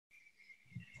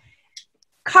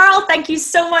Carl, thank you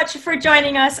so much for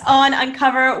joining us on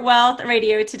Uncover Wealth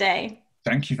Radio today.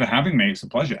 Thank you for having me. It's a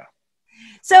pleasure.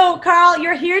 So, Carl,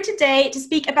 you're here today to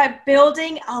speak about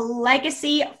building a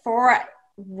legacy for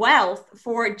wealth,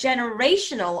 for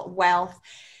generational wealth.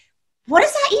 What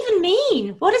does that even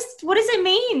mean? What does it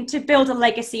mean to build a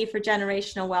legacy for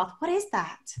generational wealth? What is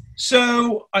that?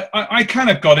 So I kind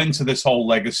of got into this whole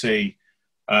legacy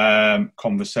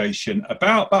conversation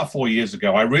about 4 years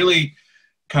ago. I really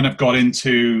kind of got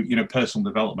into, personal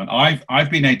development.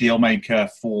 I've been a deal maker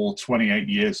for 28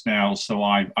 years now. So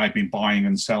I've been buying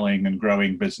and selling and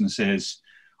growing businesses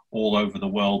all over the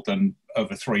world and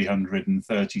over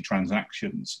 330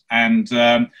 transactions. And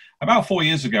about 4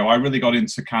 years ago, I really got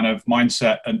into kind of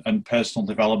mindset and personal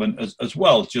development as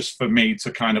well, just for me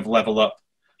to kind of level up,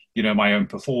 my own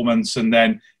performance, and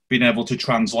then being able to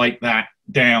translate that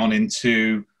down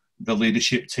into the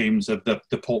leadership teams of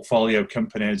the portfolio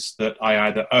companies that I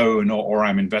either own or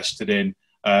I'm invested in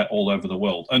all over the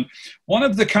world. And one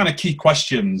of the kind of key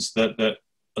questions that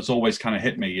has always kind of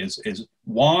hit me is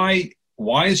why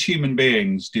as human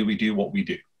beings do we do what we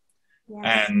do?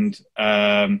 Yes.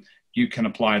 And you can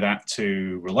apply that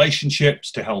to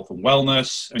relationships, to health and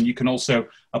wellness, and you can also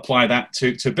apply that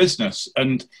to business.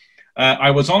 And I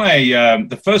was on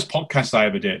the first podcast I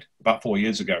ever did about 4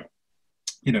 years ago.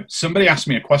 Somebody asked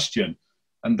me a question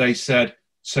and they said,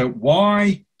 so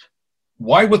why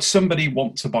would somebody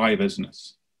want to buy a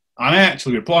business? And I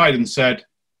actually replied and said,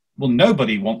 well,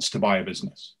 nobody wants to buy a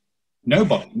business.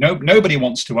 Nobody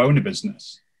wants to own a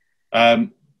business.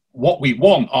 What we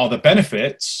want are the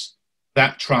benefits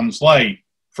that translate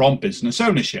from business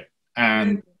ownership.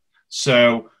 And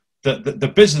so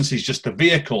the business is just a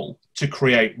vehicle to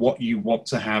create what you want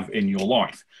to have in your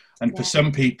life. And for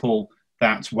some people,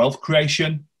 that's wealth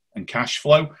creation and cash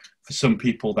flow. For some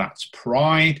people, that's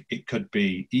pride. It could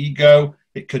be ego.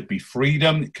 It could be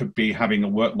freedom. It could be having a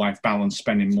work-life balance,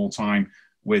 spending more time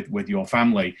with your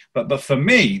family. But for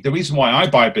me, the reason why I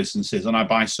buy businesses, and I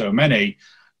buy so many,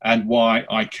 and why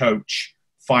I coach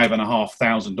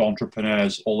 5,500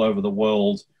 entrepreneurs all over the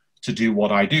world to do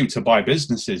what I do, to buy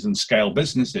businesses and scale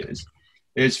businesses,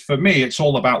 is for me, it's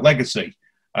all about legacy.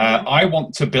 I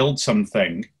want to build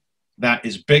something that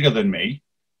is bigger than me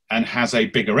and has a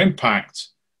bigger impact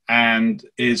and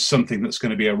is something that's going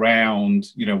to be around,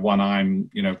 when I'm,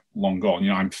 long gone.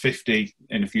 I'm 50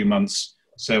 in a few months.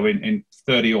 So in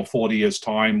 30 or 40 years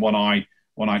time, when I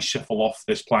shuffle off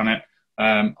this planet,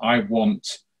 I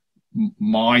want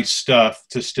my stuff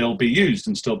to still be used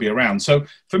and still be around. So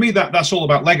for me, that's all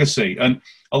about legacy. And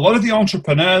a lot of the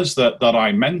entrepreneurs that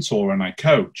I mentor and I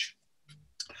coach,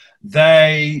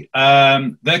 they're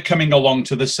coming along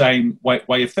to the same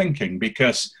way of thinking,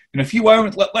 because if you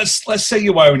own, let's say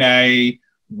you own a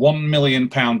 £1 million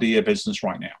a year business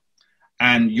right now,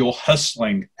 and you're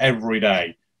hustling every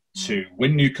day to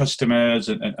win new customers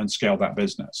and scale that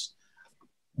business.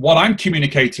 What I'm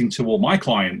communicating to all my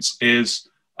clients is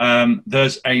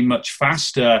there's a much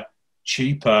faster,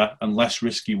 cheaper, and less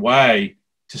risky way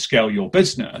to scale your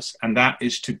business, and that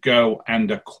is to go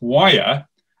and acquire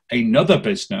another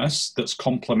business that's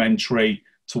complementary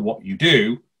to what you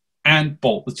do and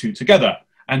bolt the two together.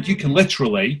 And you can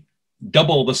literally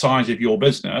double the size of your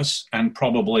business and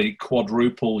probably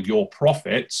quadruple your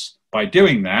profits by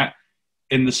doing that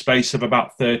in the space of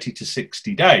about 30 to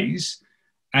 60 days.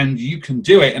 And you can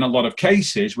do it in a lot of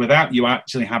cases without you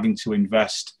actually having to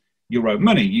invest your own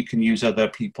money. You can use other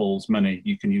people's money.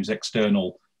 You can use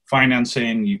external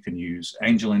financing. You can use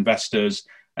angel investors.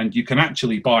 And you can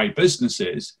actually buy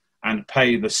businesses and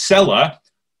pay the seller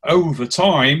over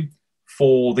time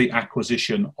for the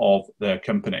acquisition of their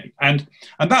company. And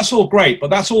that's all great,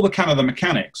 but that's all the kind of the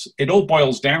mechanics. It all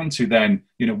boils down to then,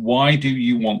 why do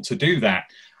you want to do that?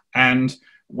 And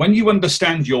when you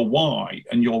understand your why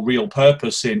and your real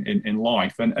purpose in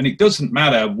life, and it doesn't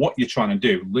matter what you're trying to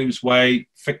do, lose weight,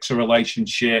 fix a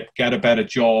relationship, get a better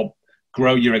job,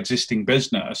 grow your existing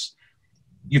business,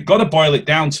 you've got to boil it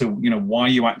down to, why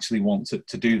you actually want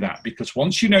to do that. Because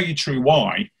once you know your true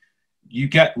why, you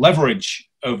get leverage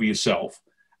over yourself.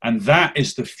 And that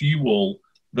is the fuel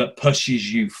that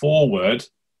pushes you forward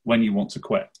when you want to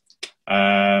quit.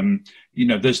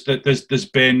 There's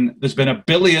been $1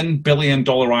 billion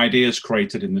ideas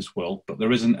created in this world, but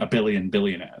there isn't a billion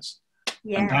billionaires.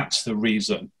 Yeah. And that's the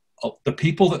reason. The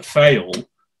people that fail,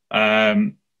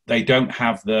 they don't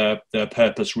have their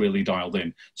purpose really dialed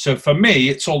in. So for me,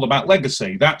 it's all about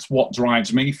legacy. That's what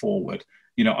drives me forward.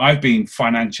 I've been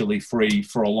financially free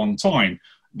for a long time,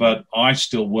 but I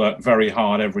still work very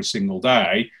hard every single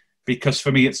day, because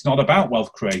for me, it's not about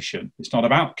wealth creation. It's not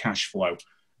about cash flow.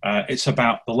 It's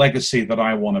about the legacy that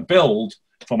I want to build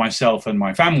for myself and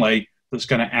my family that's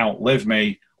going to outlive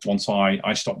me once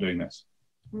I stop doing this.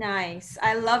 Nice.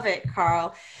 I love it,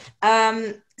 Carl.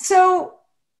 So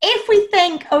if we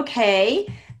think, okay,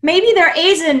 maybe there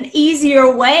is an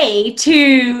easier way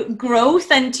to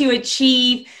growth and to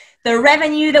achieve the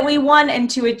revenue that we want and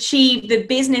to achieve the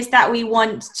business that we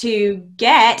want to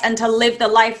get and to live the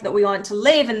life that we want to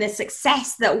live and the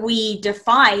success that we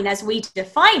define as we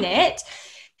define it,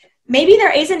 maybe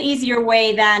there is an easier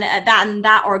way than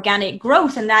that organic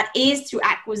growth, and that is through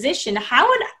acquisition. How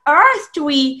on earth do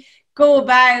we go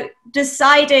about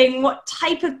deciding what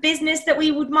type of business that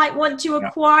we might want to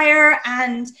acquire,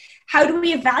 and how do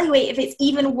we evaluate if it's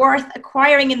even worth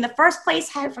acquiring in the first place?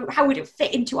 How would it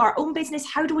fit into our own business?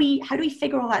 How do we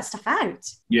figure all that stuff out?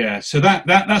 Yeah, so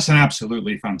that's an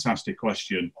absolutely fantastic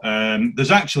question.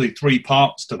 There's actually three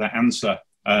parts to that answer.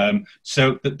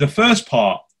 So the first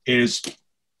part is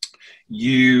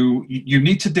you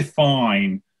need to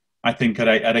define, I think,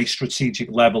 at a strategic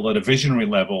level, at a visionary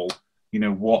level,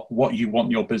 what you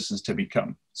want your business to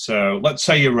become. So let's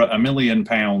say you're at £1 million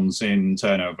in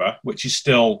turnover, which is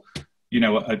still,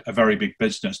 a very big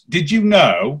business. Did you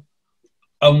know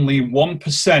only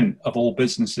 1% of all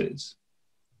businesses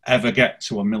ever get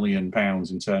to £1 million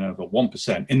in turnover?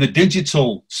 1%. In the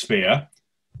digital sphere,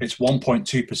 it's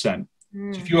 1.2%.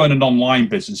 So if you own an online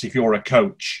business, if you're a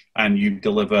coach and you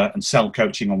deliver and sell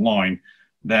coaching online,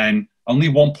 then only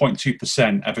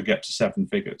 1.2% ever get to seven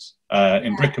figures.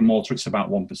 In brick and mortar, it's about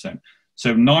 1%.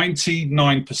 So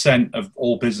 99% of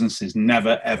all businesses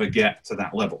never, ever get to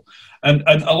that level. And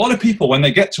a lot of people, when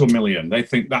they get to £1 million, they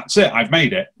think, that's it, I've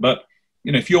made it. But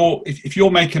if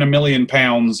you're making £1 million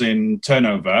in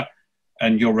turnover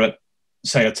and you're at,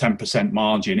 say, a 10%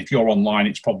 margin, if you're online,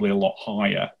 it's probably a lot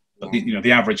higher. But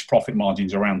the average profit margin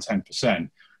is around 10%.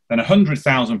 Then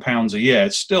 £100,000 a year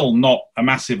is still not a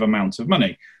massive amount of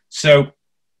money. So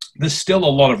there's still a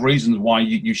lot of reasons why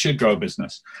you should grow a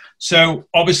business. So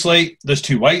obviously, there's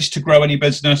two ways to grow any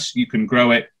business. You can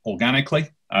grow it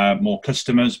organically, more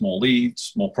customers, more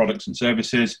leads, more products and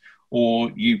services,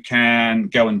 or you can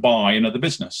go and buy another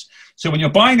business. So when you're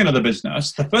buying another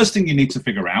business, the first thing you need to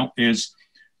figure out is,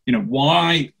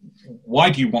 why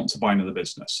do you want to buy another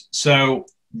business? So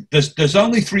there's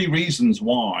only three reasons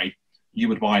why you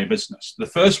would buy a business. The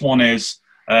first one is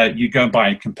you go and buy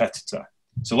a competitor.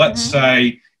 So let's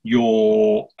say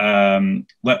you're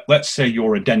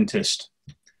a dentist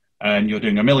and you're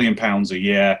doing £1 million a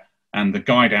year, and the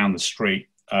guy down the street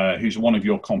who's one of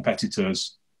your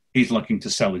competitors, he's looking to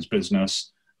sell his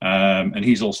business, and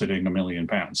he's also doing £1 million.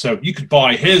 So you could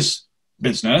buy his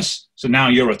business. So now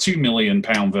you're a £2 million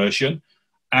version,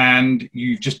 and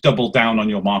you've just doubled down on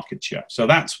your market share. So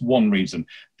that's one reason.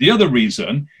 The other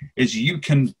reason is you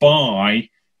can buy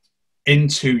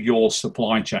into your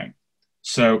supply chain.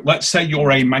 So let's say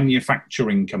you're a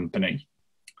manufacturing company,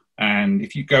 and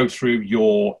if you go through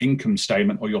your income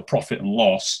statement or your profit and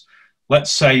loss,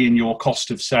 let's say in your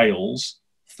cost of sales,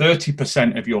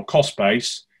 30% of your cost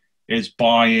base is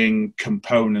buying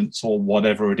components or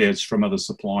whatever it is from other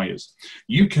suppliers.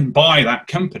 You can buy that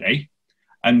company,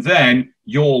 and then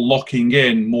you're locking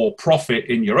in more profit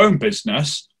in your own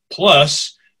business,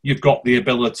 plus you've got the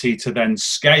ability to then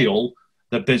scale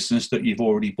the business that you've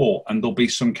already bought, and there'll be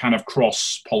some kind of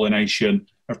cross-pollination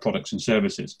of products and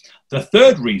services. The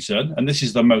third reason, and this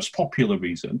is the most popular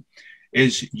reason,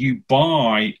 is you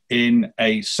buy in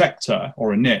a sector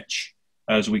or a niche,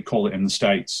 as we call it in the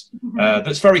States,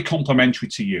 that's very complementary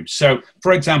to you. So,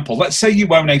 for example, let's say you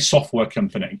own a software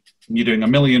company and you're doing £1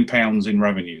 million in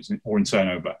revenues or in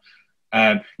turnover.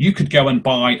 You could go and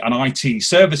buy an IT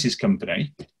services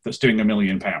company that's doing £1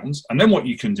 million. And then what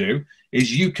you can do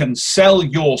is you can sell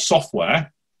your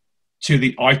software to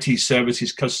the IT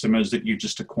services customers that you've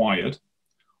just acquired.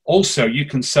 Also, you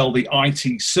can sell the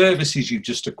IT services you've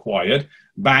just acquired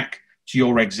back to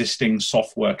your existing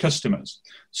software customers.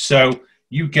 So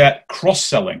you get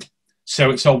cross-selling. So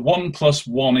it's a 1 +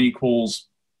 1 =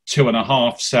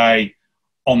 2.5, say,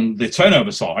 on the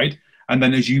turnover side. And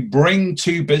then as you bring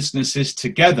two businesses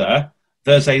together,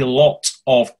 there's a lot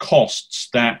of costs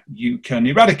that you can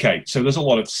eradicate. So there's a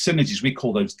lot of synergies. We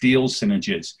call those deal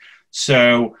synergies.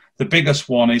 So the biggest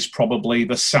one is probably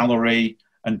the salary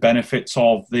and benefits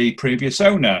of the previous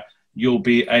owner. You'll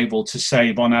be able to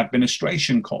save on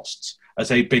administration costs. As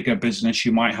a bigger business,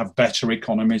 you might have better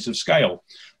economies of scale.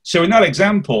 So in that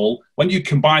example, when you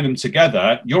combine them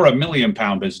together, you're a £1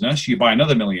 million business, you buy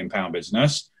another £1 million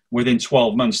business. Within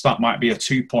 12 months, that might be a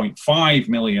 £2.5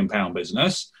 million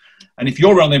business. And if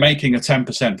you're only making a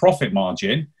 10% profit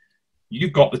margin,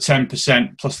 you've got the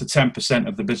 10% plus the 10%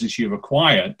 of the business you've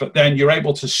acquired, but then you're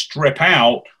able to strip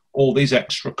out all these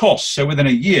extra costs. So within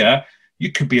a year,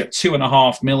 you could be at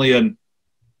 2.5 million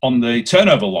on the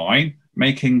turnover line,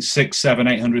 making 600,000,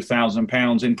 700,000,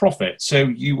 800,000 in profit. So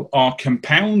you are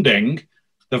compounding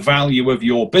the value of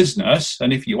your business,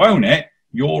 and if you own it,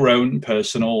 your own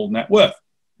personal net worth.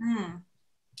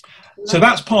 So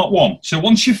that's part one. So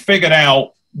once you've figured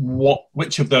out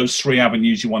which of those three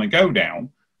avenues you want to go down,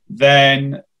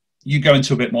 then you go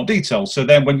into a bit more detail. So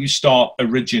then when you start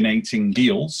originating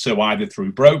deals, so either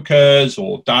through brokers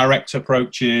or direct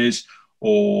approaches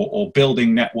or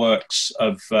building networks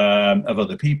of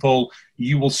other people,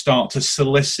 you will start to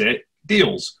solicit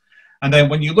deals. And then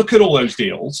when you look at all those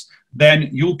deals, then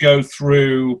you'll go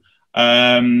through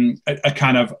a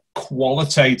kind of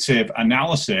qualitative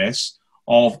analysis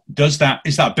of is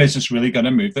that business really going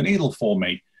to move the needle for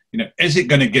me? You know, is it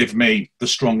going to give me the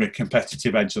stronger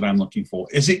competitive edge that I'm looking for?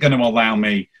 Is it going to allow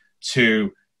me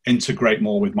to integrate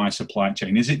more with my supply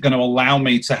chain? Is it going to allow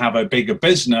me to have a bigger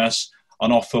business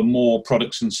and offer more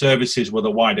products and services with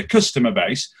a wider customer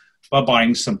base by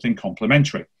buying something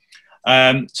complementary?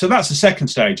 So that's the second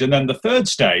stage. And then the third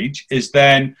stage is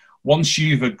then once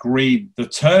you've agreed the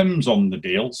terms on the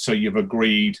deal, so you've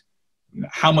agreed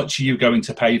how much are you going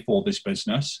to pay for this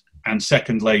business? And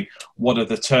secondly, what are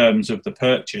the terms of the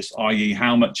purchase, i.e.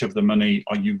 how much of the money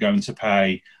are you going to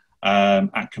pay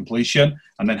at completion?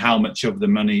 And then how much of the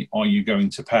money are you going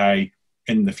to pay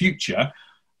in the future?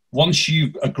 Once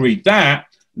you've agreed that,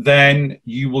 then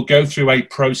you will go through a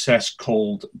process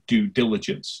called due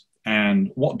diligence.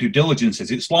 And what due diligence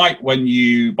is, it's like when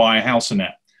you buy a house,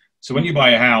 Annette. So when you buy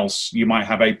a house, you might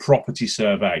have a property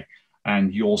survey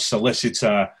and your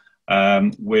solicitor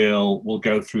will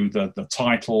go through the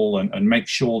title and make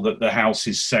sure that the house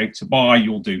is safe to buy.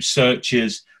 You'll do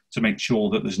searches to make sure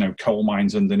that there's no coal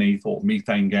mines underneath or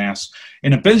methane gas.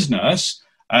 In a business,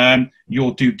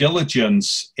 your due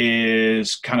diligence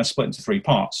is kind of split into three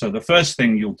parts. So the first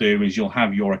thing you'll do is you'll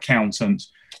have your accountant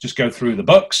just go through the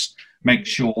books, make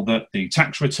sure that the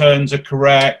tax returns are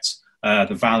correct,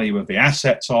 the value of the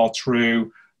assets are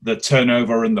true, the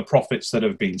turnover and the profits that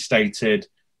have been stated,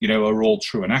 you know, are all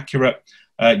true and accurate.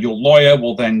 Your lawyer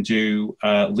will then do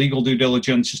legal due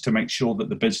diligence just to make sure that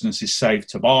the business is safe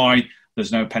to buy.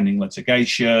 There's no pending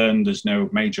litigation. There's no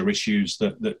major issues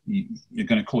that you're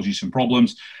going to cause you some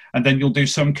problems. And then you'll do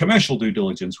some commercial due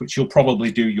diligence, which you'll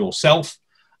probably do yourself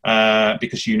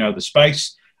because you know the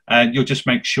space. And you'll just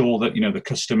make sure that, you know, the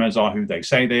customers are who they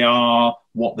say they are,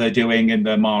 what they're doing in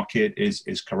their market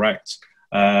is correct.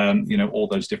 You know, all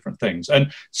those different things.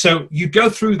 And so you go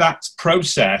through that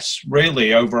process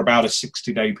really over about a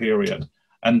 60-day period.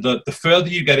 And the further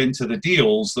you get into the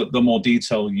deals, the more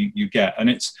detail you get. And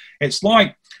it's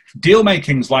like deal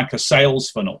making's like a sales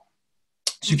funnel.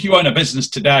 So if you own a business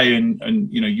today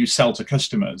and you know, you sell to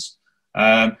customers,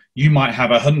 you might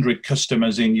have 100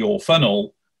 customers in your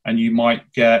funnel and you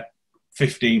might get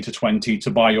 15 to 20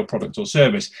 to buy your product or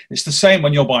service. It's the same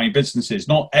when you're buying businesses.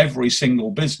 Not every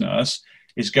single business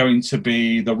is going to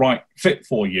be the right fit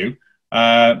for you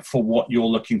for what you're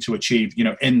looking to achieve, you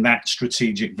know, in that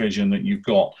strategic vision that you've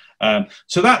got.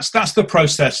 So that's the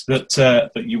process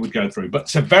that you would go through. But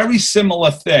it's a very similar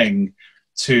thing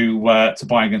to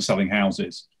buying and selling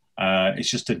houses. It's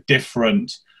just a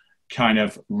different kind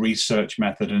of research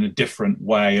method and a different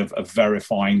way of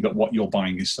verifying that what you're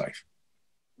buying is safe.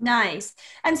 Nice.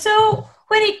 And so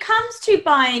when it comes to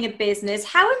buying a business,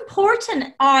 how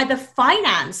important are the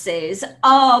finances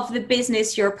of the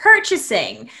business you're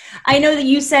purchasing? I know that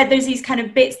you said there's these kind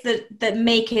of bits that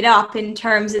make it up in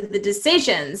terms of the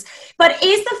decisions, but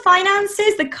is the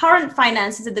finances, the current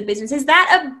finances of the business, is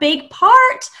that a big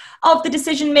part of the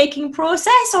decision-making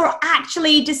process, or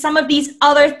actually do some of these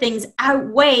other things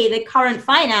outweigh the current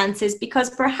finances because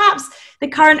perhaps the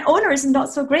current owner is not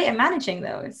so great at managing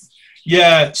those?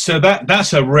 Yeah, so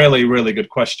that's a really, really good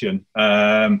question.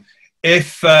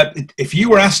 If you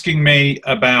were asking me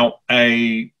about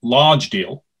a large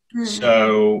deal,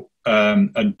 so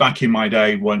and back in my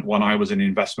day when I was in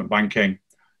investment banking,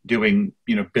 doing,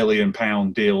 you know, £1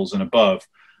 billion deals and above,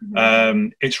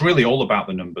 it's really all about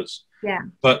the numbers. Yeah.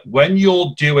 But when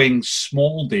you're doing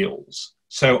small deals,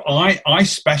 so I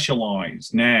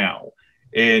specialize now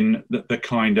in the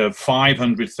kind of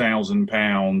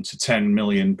 £500,000 to £10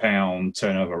 million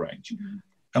turnover range.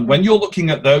 And when you're looking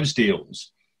at those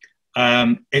deals,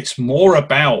 it's more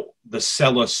about the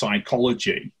seller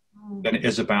psychology than it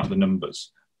is about the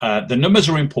numbers. The numbers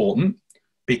are important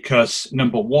because,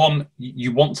 number one,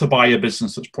 you want to buy a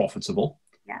business that's profitable.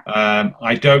 Yeah.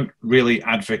 I don't really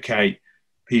advocate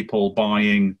people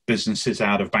buying businesses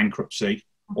out of bankruptcy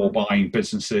or buying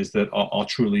businesses that are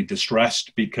truly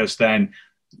distressed, because then,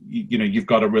 you know, you've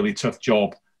got a really tough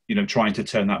job, trying to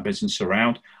turn that business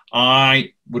around.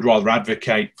 I would rather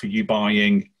advocate for you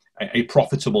buying a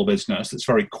profitable business that's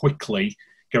very quickly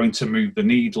going to move the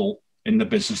needle in the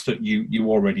business that you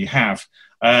already have.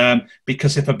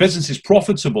 Because if a business is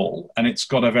profitable and it's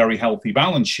got a very healthy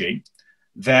balance sheet,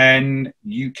 then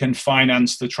you can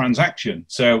finance the transaction.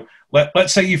 So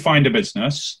let's say you find a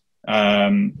business,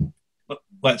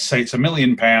 let's say it's £1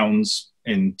 million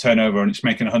in turnover and it's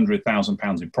making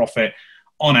 £100,000 in profit.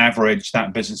 On average,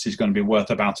 that business is going to be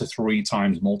worth about a 3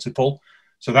 times multiple.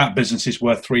 So that business is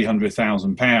worth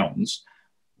 £300,000.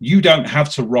 You don't have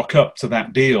to rock up to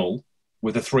that deal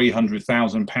with a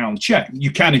 £300,000 check.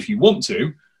 You can if you want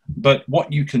to, but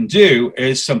what you can do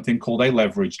is something called a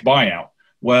leveraged buyout,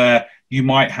 where you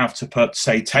might have to put,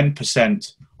 say,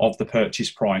 10% of the purchase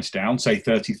price down, say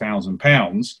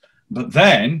 £30,000, but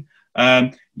then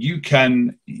you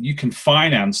can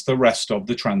finance the rest of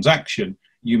the transaction.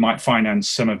 You might finance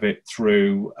some of it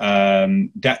through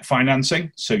debt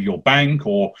financing. So your bank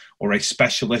or a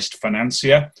specialist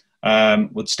financier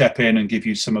would step in and give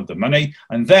you some of the money.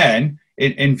 And then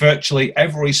in virtually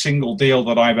every single deal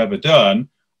that I've ever done,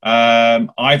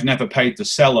 I've never paid the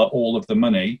seller all of the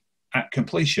money at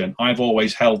completion. I've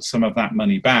always held some of that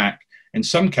money back. In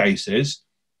some cases,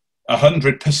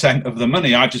 100% of the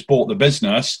money. I just bought the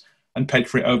business and paid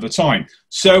for it over time.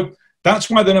 So that's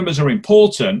why the numbers are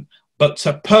important. But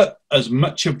to put as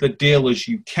much of the deal as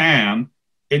you can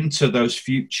into those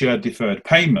future deferred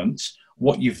payments,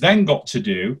 what you've then got to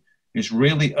do is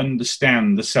really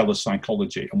understand the seller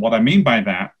psychology. And what I mean by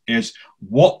that is,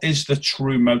 what is the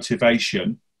true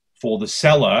motivation for the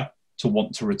seller to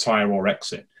want to retire or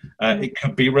exit? It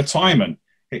could be retirement.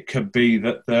 It could be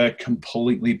that they're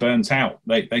completely burnt out.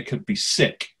 They could be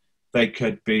sick. They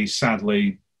could be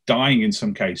sadly dying in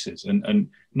some cases. And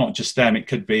not just them, it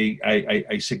could be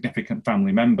a significant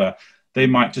family member. They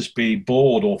might just be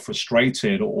bored or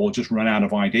frustrated or just run out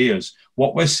of ideas.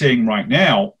 What we're seeing right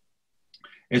now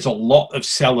is a lot of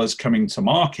sellers coming to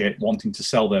market wanting to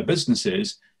sell their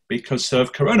businesses because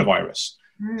of coronavirus.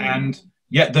 And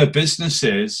yet their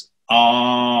businesses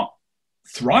are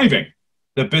thriving.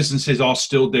 The businesses are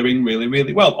still doing really,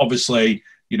 really well. Obviously,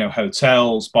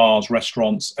 hotels, bars,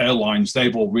 restaurants, airlines,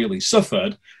 they've all really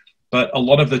suffered. But a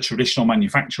lot of the traditional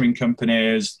manufacturing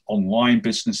companies, online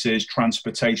businesses,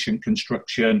 transportation,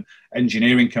 construction,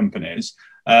 engineering companies,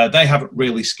 they haven't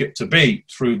really skipped a beat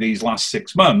through these last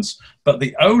 6 months. But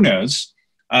the owners,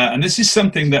 and this is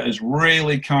something that has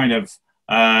really kind of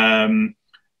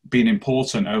been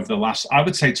important over the last, I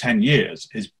would say, 10 years,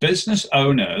 is business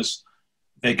owners,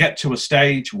 they get to a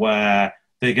stage where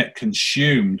they get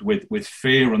consumed with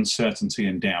fear, uncertainty,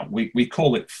 and doubt. We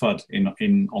call it FUD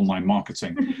in online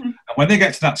marketing. And when they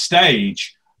get to that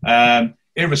stage,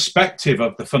 irrespective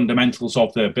of the fundamentals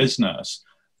of their business,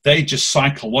 they just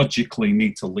psychologically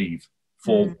need to leave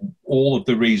for all of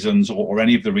the reasons or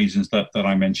any of the reasons that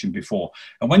I mentioned before.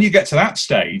 And when you get to that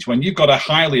stage, when you've got a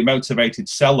highly motivated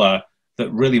seller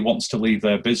that really wants to leave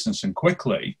their business and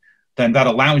quickly, then that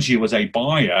allows you as a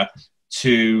buyer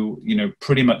to,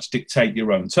 pretty much dictate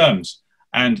your own terms.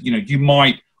 And, you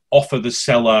might offer the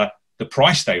seller the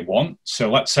price they want.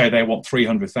 So let's say they want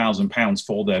 £300,000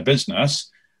 for their business.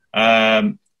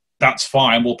 That's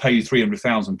fine. We'll pay you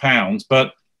 £300,000,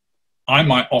 but I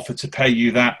might offer to pay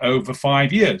you that over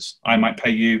 5 years. I might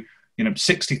pay you,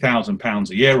 £60,000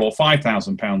 a year or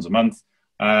 £5,000 a month.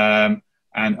 And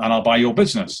I'll buy your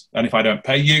business. And if I don't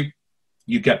pay you,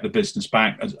 you get the business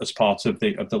back as part of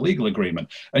the legal agreement.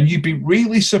 And you'd be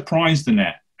really surprised,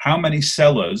 Annette, how many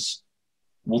sellers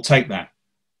will take that.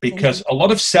 Because a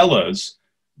lot of sellers,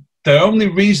 the only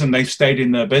reason they've stayed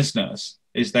in their business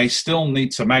is they still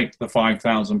need to make the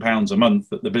 £5,000 a month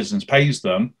that the business pays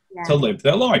them to live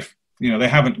their life. They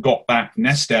haven't got that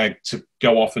nest egg to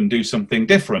go off and do something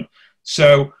different.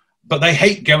 So, but they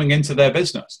hate going into their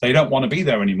business. They don't want to be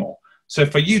there anymore. So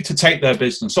for you to take their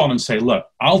business on and say, look,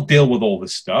 I'll deal with all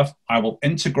this stuff. I will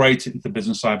integrate it into the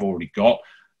business I've already got.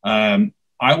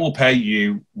 I will pay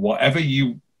you whatever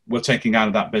you were taking out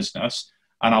of that business,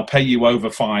 and I'll pay you over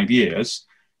 5 years.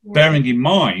 Bearing in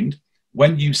mind,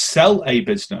 when you sell a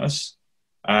business,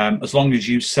 as long as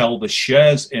you sell the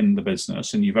shares in the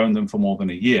business and you've owned them for more than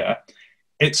a year,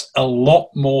 it's a lot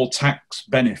more tax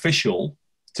beneficial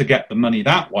to get the money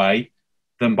that way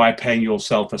than by paying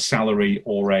yourself a salary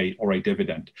or a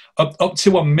dividend. Up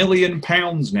to £1 million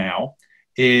now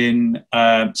in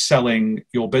selling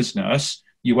your business,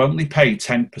 you only pay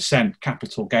 10%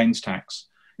 capital gains tax.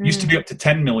 It used to be up to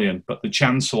 10 million, but the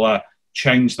Chancellor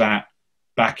changed that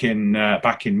back in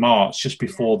March, just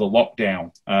before the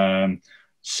lockdown.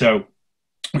 So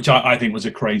which I think was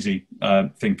a crazy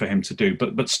thing for him to do.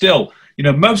 But still, you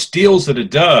know, most deals that are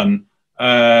done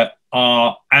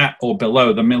are at or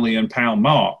below the £1 million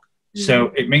mark.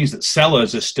 So it means that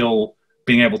sellers are still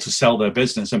being able to sell their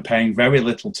business and paying very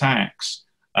little tax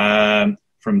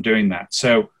from doing that.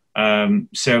 So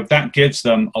that gives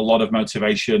them a lot of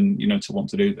motivation, you know, to want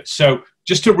to do this. So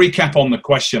just to recap on the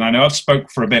question, I know I've spoke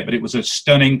for a bit, but it was a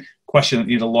stunning question that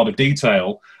needed a lot of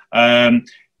detail.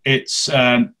 It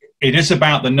is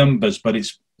about the numbers, but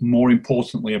it's more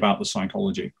importantly about the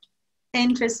psychology.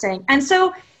 Interesting. And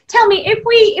so tell me,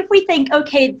 if we think,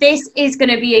 okay, this is going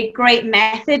to be a great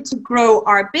method to grow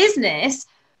our business,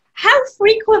 how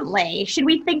frequently should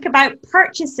we think about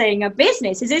purchasing a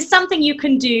business? Is this something you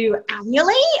can do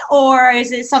annually, or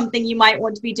is it something you might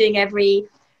want to be doing every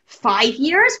 5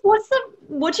 years?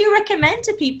 What do you recommend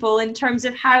to people in terms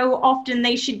of how often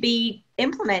they should be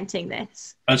implementing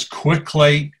this? As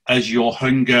quickly as your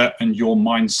hunger and your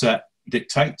mindset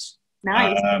dictates.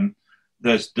 Nice.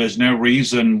 There's no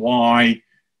reason why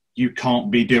you can't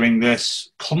be doing this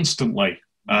constantly.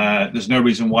 There's no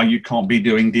reason why you can't be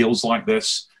doing deals like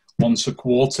this once a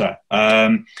quarter.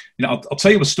 You know, I'll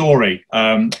tell you a story.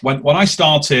 When I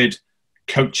started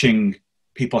coaching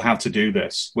people how to do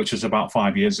this, which was about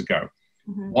 5 years ago,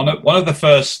 one of the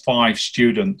first 5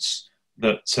 students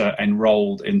that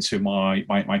enrolled into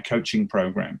my coaching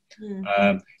program,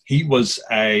 he was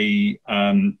an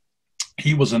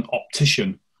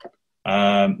optician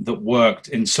that worked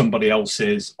in somebody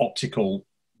else's optical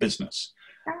business.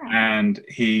 And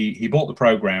he bought the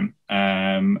program,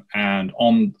 and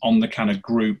on the kind of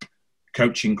group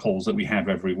coaching calls that we have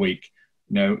every week,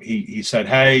 you know, he said,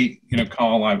 "Hey, you know,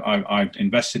 Carl, I've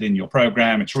invested in your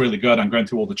program. It's really good. I'm going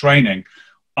through all the training.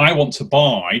 I want to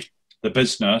buy the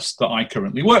business that I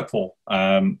currently work for.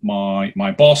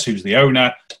 My boss, who's the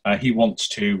owner, he wants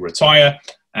to retire,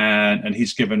 and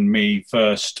he's given me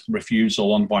first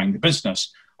refusal on buying the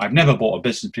business. I've never bought a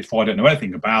business before. I don't know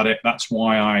anything about it. That's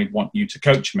why I want you to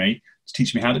coach me, to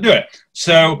teach me how to do it."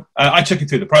 So I took him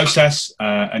through the process,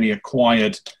 and he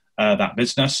acquired that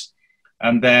business.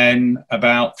 And then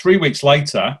about 3 weeks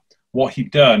later, what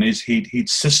he'd done is he'd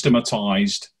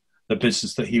systematized the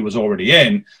business that he was already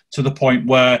in, to the point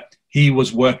where he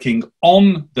was working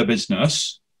on the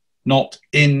business, not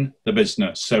in the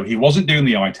business. So he wasn't doing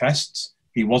the eye tests.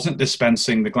 He wasn't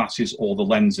dispensing the glasses or the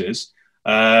lenses.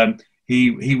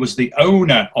 He was the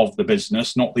owner of the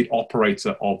business, not the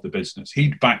operator of the business.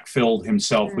 He'd backfilled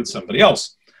himself with somebody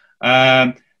else.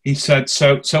 He said,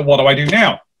 so what do I do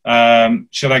now?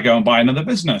 Should I go and buy another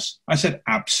business? I said,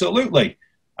 absolutely.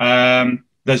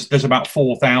 There's about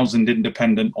 4,000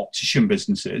 independent optician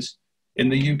businesses in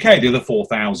the UK. The other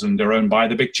 4,000 are owned by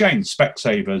the big chains,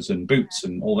 Specsavers and Boots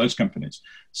and all those companies.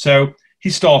 So he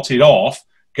started off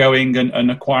going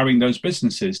and acquiring those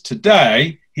businesses.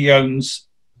 Today, he owns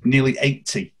nearly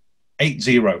 80.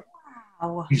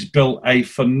 Wow. He's built a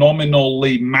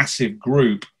phenomenally massive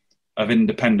group of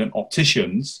independent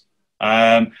opticians.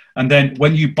 And then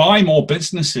when you buy more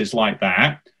businesses like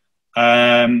that,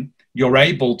 you're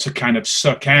able to kind of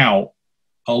suck out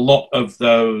a lot of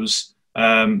those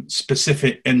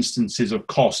specific instances of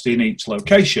cost in each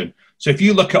location. So if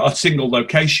you look at a single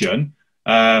location,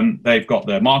 they've got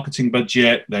their marketing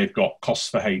budget, they've got costs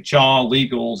for HR,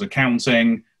 legals,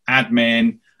 accounting,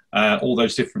 admin, all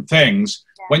those different things.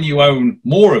 Yeah. When you own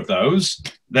more of those,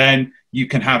 then you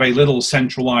can have a little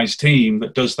centralized team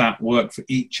that does that work for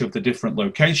each of the different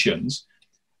locations.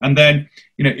 And then,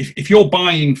 you know, if you're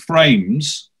buying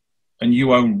frames and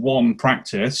you own one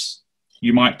practice,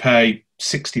 you might pay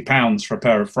 £60 for a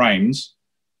pair of frames.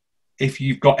 If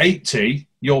you've got 80,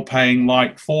 you're paying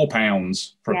like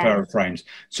 £4 for a pair of frames.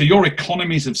 So your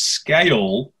economies of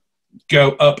scale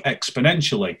go up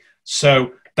exponentially.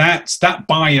 So that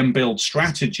buy and build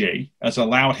strategy has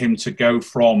allowed him to go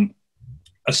from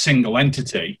a single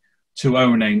entity to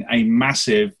owning a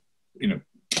massive, you know,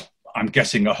 I'm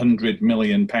guessing £100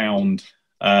 million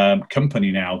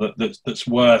company now that's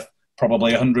worth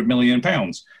probably £100 million.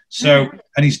 So,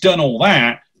 and he's done all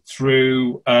that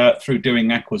through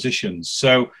doing acquisitions.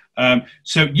 So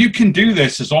you can do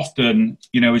this as often,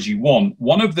 you know, as you want.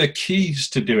 One of the keys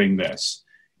to doing this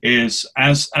is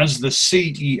as the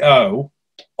CEO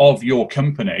of your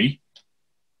company,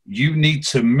 you need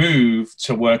to move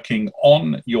to working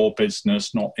on your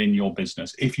business, not in your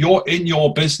business. If you're in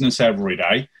your business every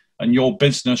day and your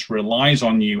business relies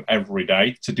on you every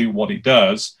day to do what it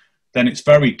does, then it's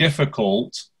very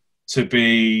difficult to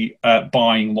be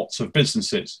buying lots of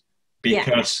businesses,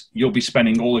 because you'll be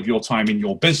spending all of your time in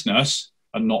your business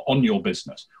and not on your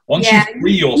business. Once you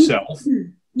free yourself,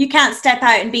 you can't step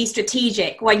out and be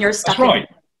strategic when you're stuck. That's right.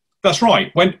 That's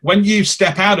right. When you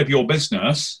step out of your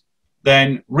business,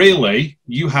 then really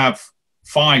you have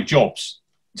 5 jobs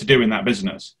to do in that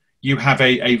business. You have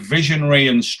a visionary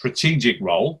and strategic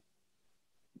role,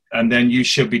 and then you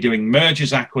should be doing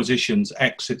mergers, acquisitions,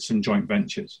 exits, and joint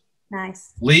ventures.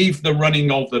 Nice. Leave the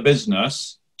running of the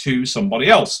business to somebody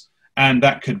else. And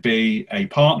that could be a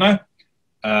partner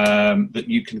that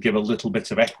you can give a little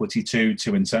bit of equity to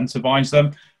incentivize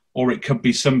them. Or it could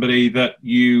be somebody that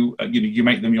you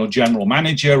make them your general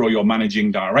manager or your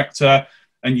managing director,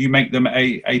 and you make them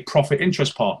a profit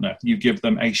interest partner. You give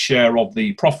them a share of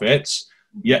the profits,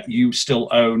 yet you still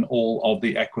own all of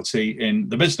the equity in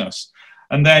the business.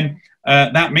 And then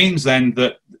that means then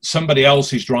that somebody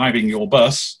else is driving your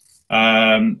bus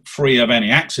free of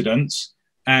any accidents,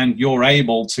 and you're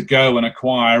able to go and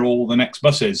acquire all the next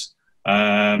buses.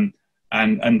 And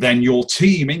then your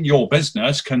team in your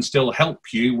business can still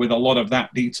help you with a lot of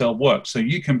that detailed work. So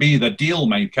you can be the deal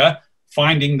maker,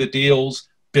 finding the deals,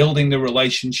 building the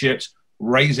relationships,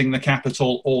 raising the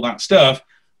capital, all that stuff.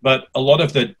 But a lot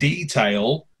of the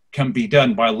detail can be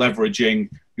done by leveraging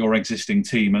your existing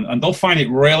team. And they'll find it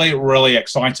really, really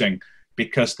exciting,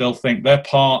 because they'll think they're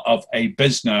part of a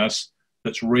business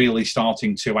that's really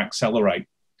starting to accelerate.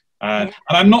 And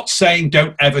I'm not saying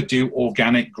don't ever do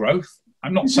organic growth.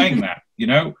 I'm not saying that,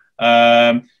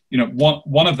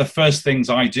 one of the first things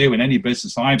I do in any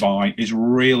business I buy is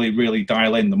really, really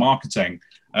dial in the marketing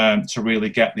to really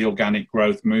get the organic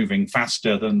growth moving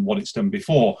faster than what it's done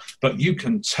before. But you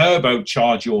can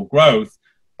turbocharge your growth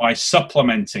by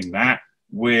supplementing that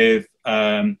with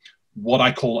what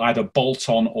I call either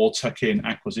bolt-on or tuck-in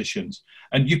acquisitions.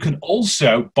 And you can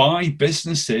also buy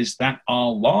businesses that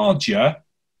are larger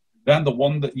than the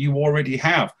one that you already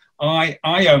have. I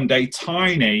owned a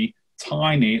tiny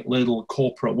little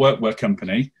corporate workwear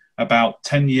company about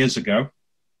 10 years ago.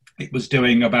 It was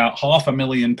doing about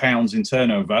 £500,000 in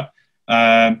turnover.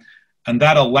 And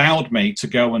that allowed me to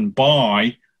go and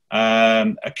buy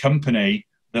a company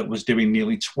that was doing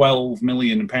nearly £12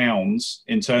 million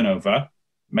in turnover,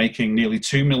 making nearly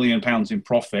 £2 million in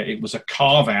profit. It was a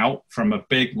carve out from a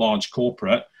big, large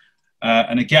corporate.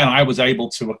 And again, I was able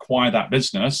to acquire that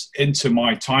business into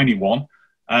my tiny one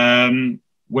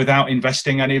without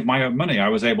investing any of my own money. I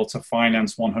was able to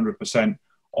finance 100%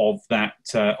 of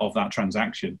that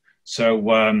transaction. So,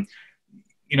 when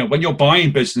you're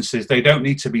buying businesses, they don't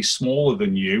need to be smaller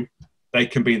than you. They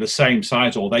can be the same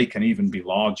size, or they can even be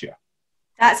larger.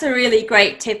 That's a really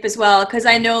great tip as well, because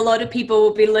I know a lot of people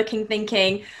will be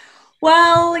thinking,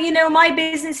 well, my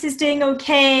business is doing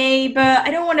okay, but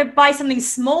I don't want to buy something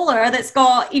smaller that's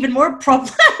got even more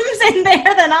problems in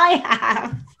there than I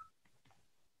have.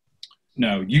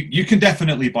 No, you can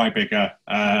definitely buy bigger.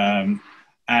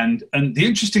 And the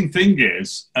interesting thing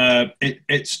is,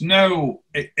 it's no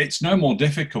more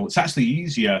difficult. It's actually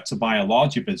easier to buy a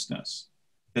larger business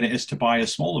than it is to buy a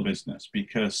smaller business,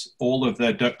 because all of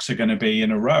their ducks are going to be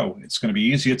in a row. It's going to be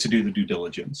easier to do the due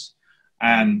diligence.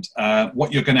 And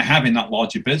what you're going to have in that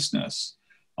larger business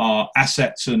are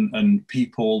assets and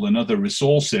people and other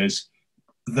resources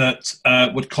that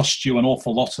would cost you an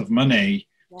awful lot of money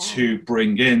to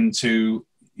bring into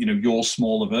your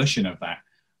smaller version of that.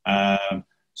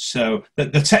 So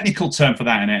the technical term for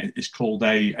that, Annette, is called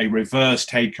a reverse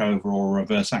takeover or a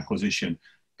reverse acquisition.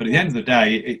 But at the end of the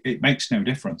day, it makes no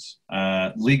difference.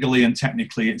 Legally and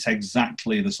technically, it's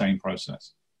exactly the same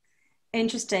process.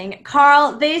 Interesting.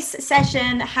 Carl, this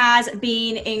session has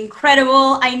been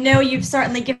incredible. I know you've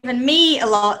certainly given me a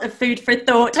lot of food for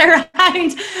thought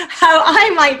around how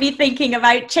I might be thinking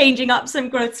about changing up some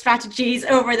growth strategies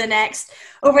over the next,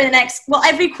 well,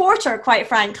 every quarter, quite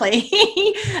frankly.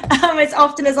 As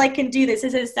often as I can do this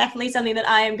is definitely something that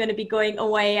I am going to be going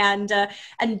away and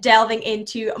delving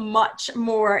into much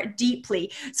more deeply.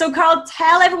 So Carl,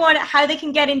 tell everyone how they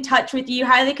can get in touch with you,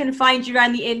 how they can find you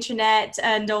around the internet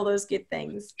and all those good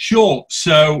things. Sure.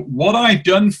 So what I've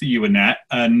done for you, Annette,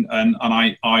 and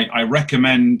I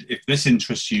recommend, if this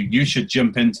interests you, you should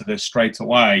jump into this straight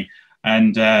away.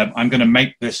 And I'm going to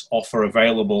make this offer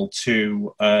available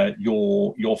to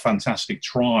your fantastic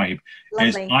tribe.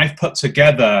 Lovely. Is I've put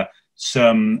together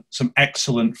some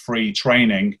excellent free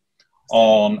training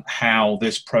on how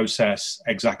this process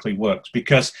exactly works,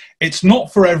 because it's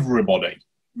not for everybody.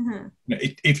 Mm-hmm.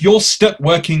 If you're stuck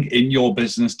working in your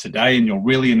business today and you're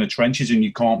really in the trenches and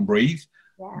you can't breathe,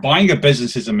 buying a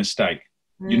business is a mistake.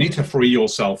 You need to free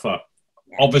yourself up.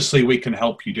 Obviously, we can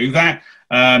help you do that.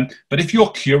 But if you're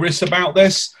curious about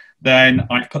this, then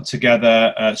I've put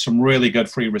together some really good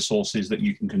free resources that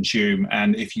you can consume.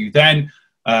 And if you then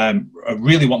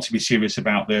really want to be serious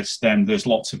about this, then there's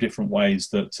lots of different ways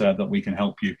that we can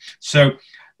help you. So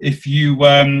if you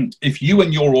and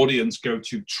your audience go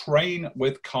to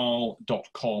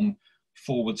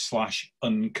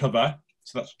trainwithcarl.com/uncover,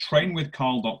 so that's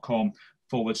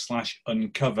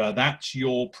trainwithcarl.com/uncover, that's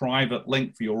your private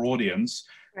link for your audience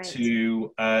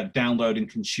to download and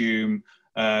consume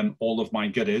all of my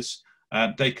goodies.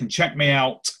 They can check me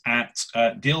out at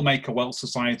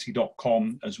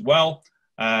dealmakerwealthsociety.com as well.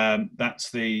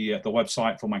 That's the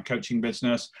website for my coaching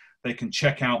business. They can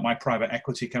check out my private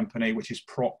equity company, which is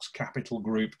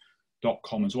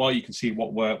proxcapitalgroup.com as well. You can see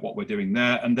what we're doing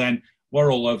there. And then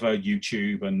we're all over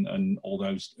YouTube and all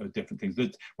those different things.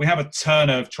 We have a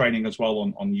ton of training as well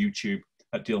on YouTube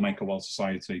at Dealmaker Wealth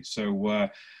Society. So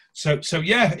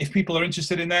yeah, if people are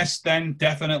interested in this, then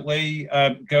definitely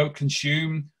go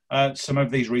consume some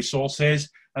of these resources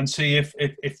and see if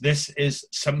this is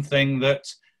something that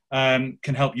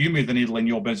can help you move the needle in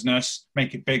your business,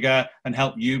 make it bigger, and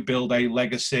help you build a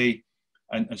legacy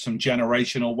and some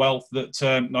generational wealth that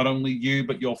not only you,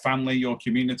 but your family, your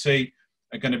community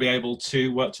are going to be able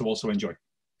to also enjoy.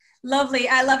 Lovely.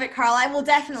 I love it, Carl. I will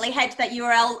definitely head to that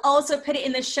URL. Also put it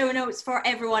in the show notes for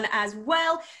everyone as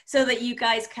well, so that you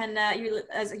guys can,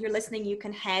 as you're listening, you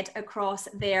can head across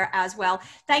there as well.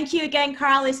 Thank you again,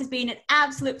 Carl. This has been an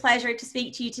absolute pleasure to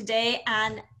speak to you today,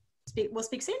 and we'll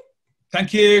speak soon.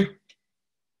 Thank you.